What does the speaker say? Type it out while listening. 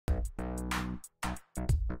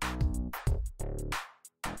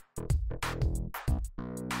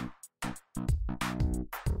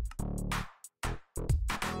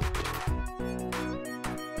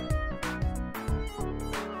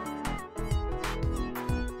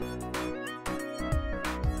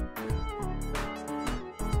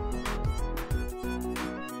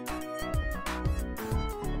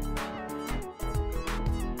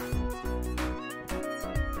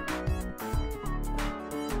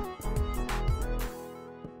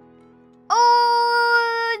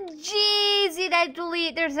Did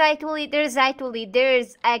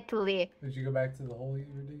you go back to the hole you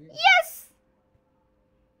were digging? Yes!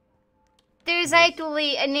 There's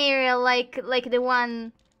actually an area like the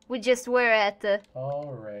one we just were at.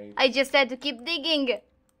 Alright. I just had to keep digging.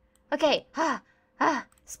 Okay.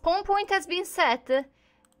 Spawn point has been set.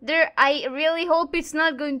 I really hope it's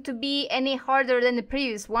not going to be any harder than the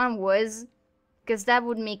previous one was. Because that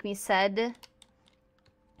would make me sad. There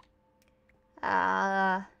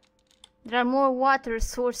are more water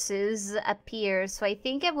sources up here. So I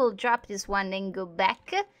think I will drop this one and go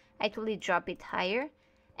back. Actually drop it higher.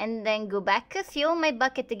 And then go back, fill my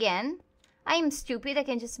bucket again. I am stupid, I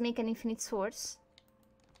can just make an infinite source.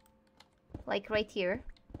 Like right here.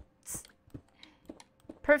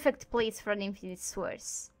 Perfect place for an infinite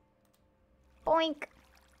source. Boink!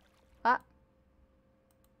 Ah.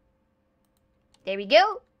 There we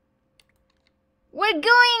go! We're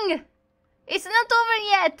going! It's not over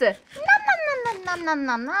yet! Nom nom nom nom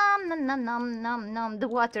nom nom nom nom nom nom nom. The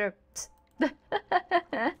water.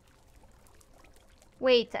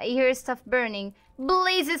 Wait, I hear stuff burning.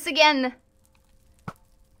 Blazes again!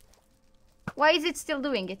 Why is it still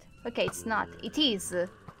doing it? Okay, it's not. It is.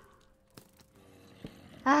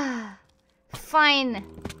 Fine.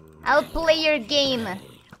 I'll play your game.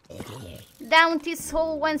 Down this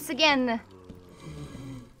hole once again.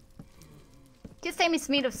 This time it's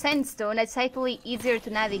made of sandstone. It's actually easier to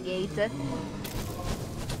navigate.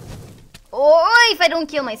 Oh, if I don't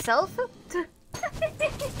kill myself.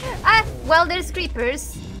 Well, there's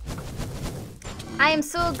creepers. I am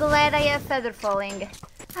so glad I have feather falling.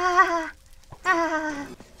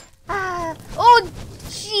 Oh,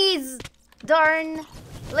 jeez. Darn.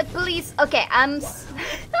 Like, please. Okay, I'm...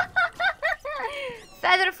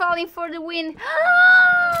 feather falling for the win.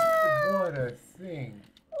 What a thing.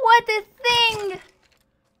 What a thing.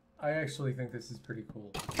 I actually think this is pretty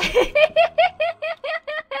cool.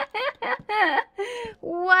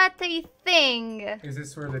 What a thing! Is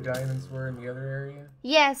this where the diamonds were in the other area?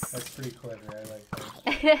 Yes. That's pretty clever, I like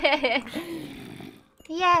that.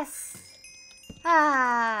 Yes!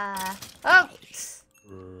 Oh!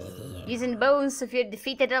 Using the bones of your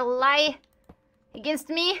defeated ally against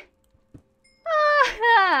me?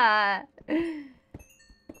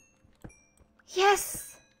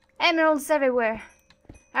 Yes! Emeralds everywhere.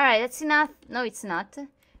 Alright, that's enough. No, it's not.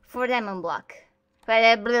 For the diamond block. For an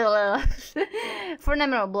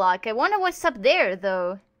emerald block. I wonder what's up there,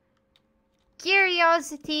 though.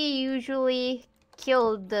 Curiosity usually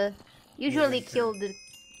killed the...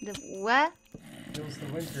 what? Kills the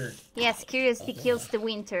winter. Yes, curiosity kills the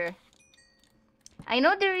winter. I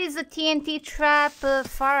know there is a TNT trap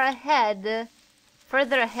further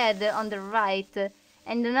ahead on the right.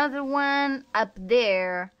 And another one up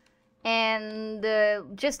there. And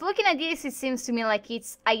just looking at this, it seems to me like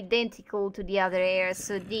it's identical to the other area,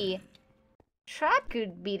 so the trap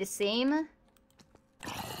could be the same.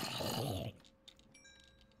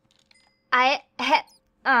 Have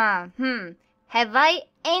I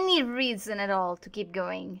any reason at all to keep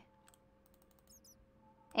going?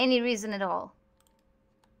 Any reason at all?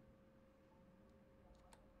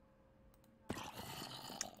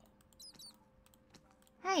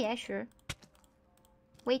 Ah, yeah, sure.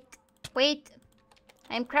 Wait,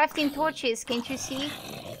 I'm crafting torches, can't you see?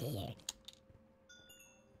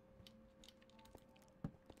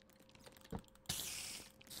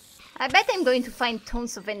 I bet I'm going to find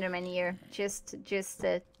tons of Enderman here, just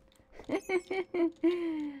to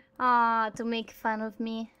make fun of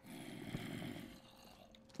me.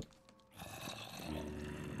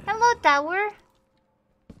 Hello, tower.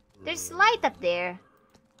 There's light up there.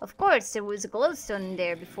 Of course, there was a glowstone in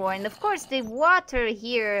there before, and of course the water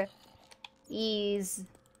here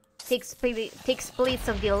takes place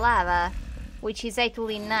of the lava, which is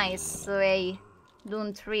actually nice, so I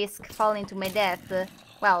don't risk falling to my death.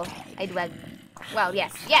 Well, I do. Well,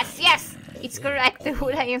 yes, it's correct.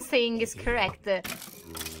 What I am saying is correct.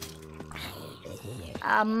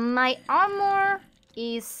 My armor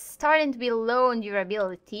is starting to be low on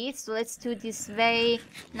durability, so let's do this very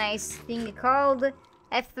nice thing called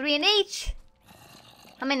F3 and H.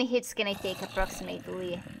 How many hits can I take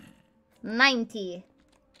approximately? 90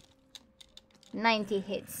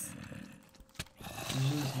 hits. You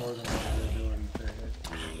lose more than your ability per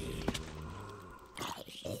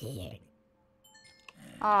hit.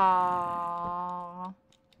 Aww.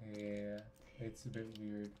 Yeah, it's a bit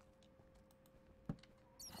weird.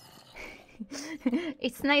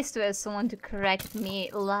 It's nice to have someone to correct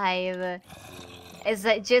me live.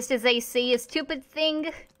 Just as I say a stupid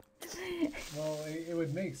thing. Well, it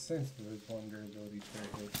would make sense if it was one durability per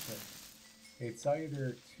hit, but It's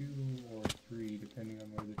either 2 or 3, depending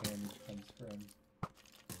on where the damage comes from.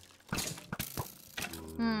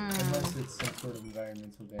 Unless it's some sort of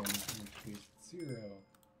environmental damage, in which case it's 0.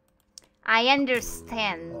 I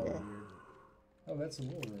understand. Oh, that's a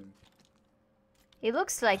wool room. It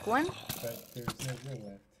looks like one. But there's no wool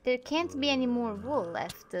left. There can't be any more wool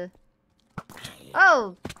left.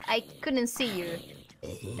 Oh, I couldn't see you.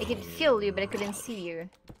 I could feel you, but I couldn't see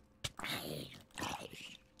you.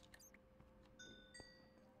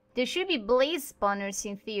 There should be blaze spawners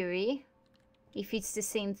in theory, if it's the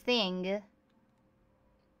same thing.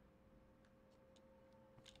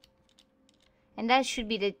 And that should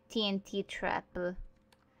be the TNT trap.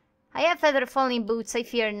 I have feather falling boots, I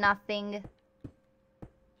fear nothing.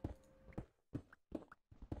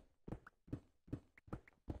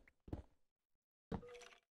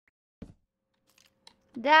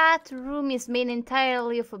 That room is made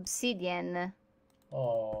entirely of obsidian.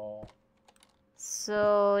 Oh.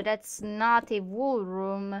 So that's not a wool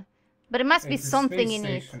room. But there must be something in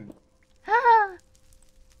it. Ah!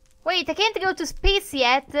 Wait, I can't go to space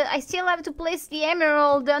yet. I still have to place the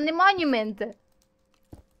emerald on the monument.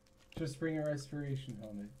 Just bring a restoration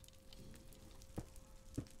helmet.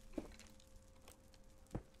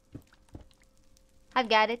 I've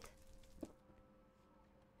got it.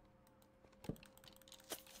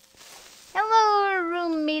 Hello,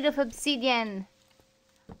 room made of obsidian.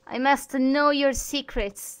 I must know your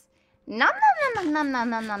secrets. Nom nom nom nom nom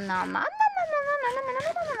nom nom nom.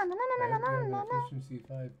 Efficiency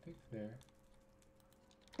 5 pick there.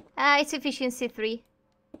 It's efficiency 3.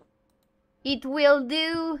 It will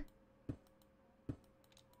do.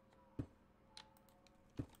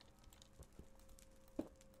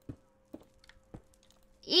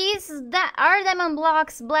 Are diamond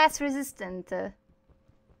blocks blast resistant?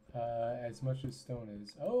 As much as stone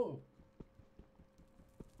is. Oh!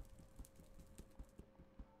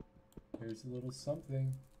 There's a little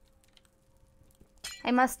something.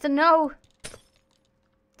 I must know.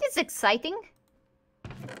 This is exciting.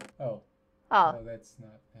 Oh. Oh. No, that's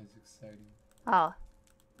not as exciting. Oh.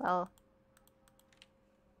 Well.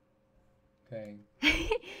 Dang.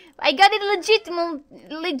 I got it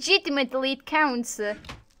legitimately, it counts.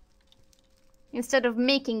 Instead of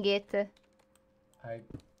making it. I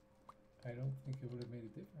don't think it would have made a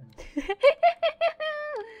difference.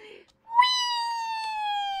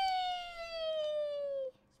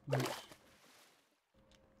 Sploosh.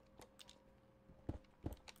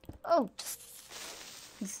 Oh.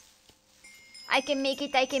 I can make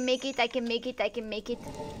it, I can make it, I can make it, I can make it.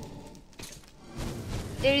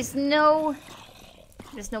 There's no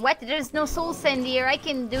what? There's no soul sand here. I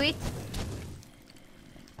can do it.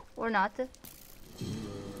 Or not.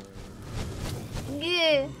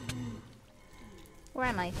 Yeah. Where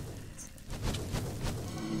am I?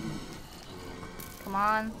 Come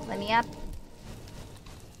on, let me up.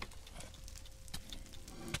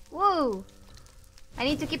 Whoa! I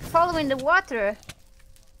need to keep following the water.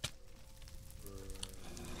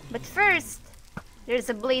 But first, there's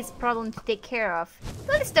a blaze problem to take care of.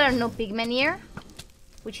 At least there are no pigmen here,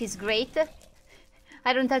 which is great.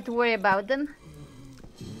 I don't have to worry about them.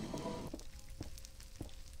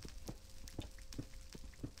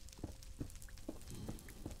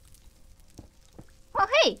 Oh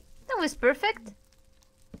hey, that was perfect.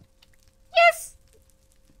 Yes!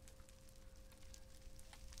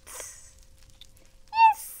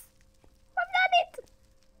 Yes! I've done it!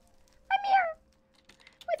 I'm here!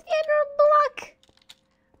 With the emerald block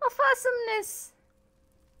of awesomeness.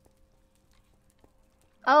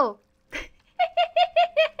 Oh.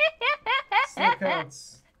 Still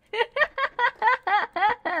counts.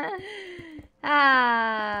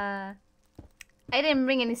 Ah. I didn't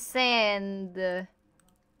bring any sand.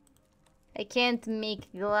 I can't make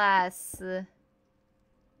glass. I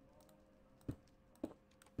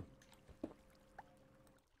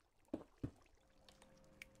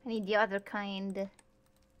need the other kind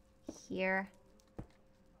here.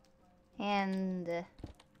 And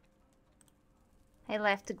I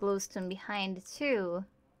left the glowstone behind too.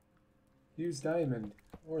 Use diamond.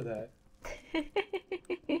 Or that. Diamond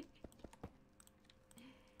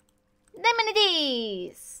it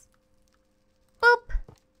is! Boop!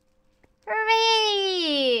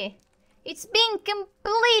 Hooray! It's been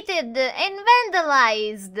completed and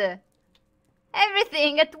vandalized!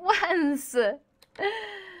 Everything at once!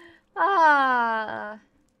 Ah,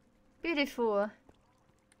 beautiful.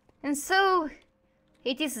 And so,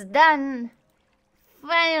 it is done.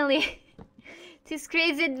 Finally, this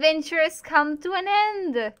crazy adventure has come to an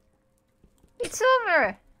end. It's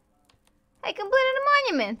over. I completed the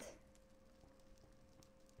monument.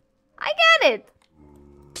 I got it.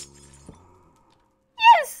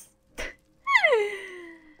 Yes!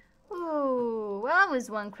 Ooh, well, that was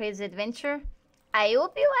one crazy adventure. I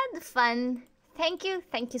hope you had fun. Thank you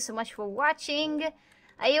so much for watching.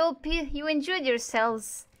 I hope you enjoyed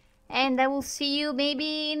yourselves. And I will see you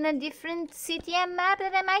maybe in a different CTM map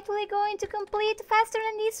that I'm actually going to complete faster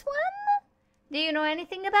than this one. Do you know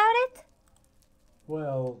anything about it?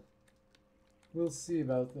 Well, we'll see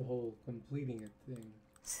about the whole completing it thing.